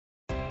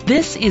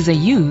This is a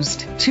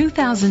used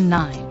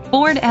 2009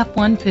 Ford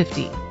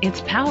F-150. It's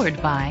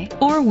powered by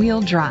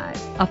four-wheel drive,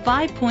 a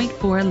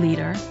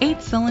 5.4-liter,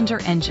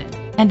 8-cylinder engine,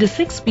 and a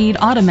 6-speed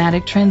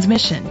automatic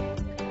transmission.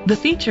 The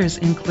features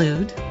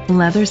include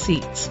leather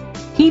seats,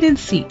 heated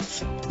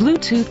seats,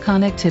 Bluetooth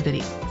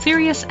connectivity,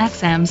 Sirius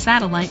XM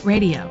satellite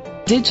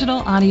radio, digital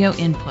audio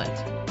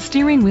input,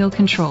 steering wheel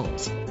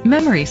controls,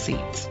 memory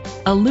seats,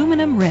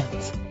 aluminum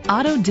rims,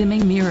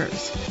 auto-dimming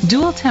mirrors,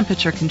 dual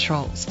temperature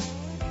controls.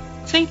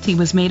 Safety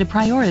was made a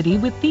priority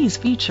with these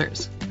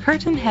features: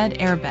 curtain head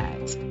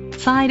airbags,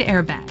 side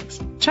airbags,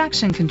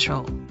 traction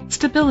control,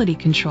 stability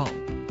control,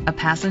 a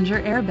passenger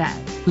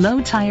airbag,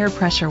 low tire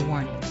pressure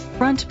warning,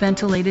 front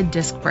ventilated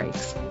disc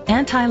brakes,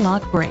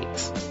 anti-lock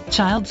brakes,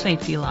 child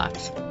safety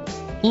locks.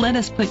 Let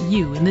us put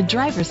you in the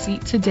driver's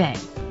seat today.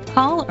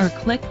 Call or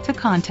click to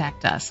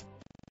contact us.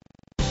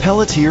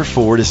 Pelletier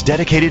Ford is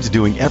dedicated to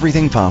doing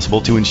everything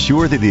possible to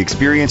ensure that the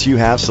experience you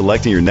have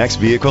selecting your next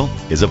vehicle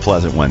is a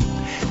pleasant one.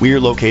 We are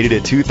located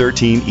at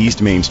 213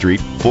 East Main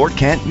Street, Fort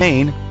Kent,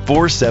 Maine,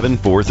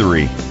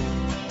 4743.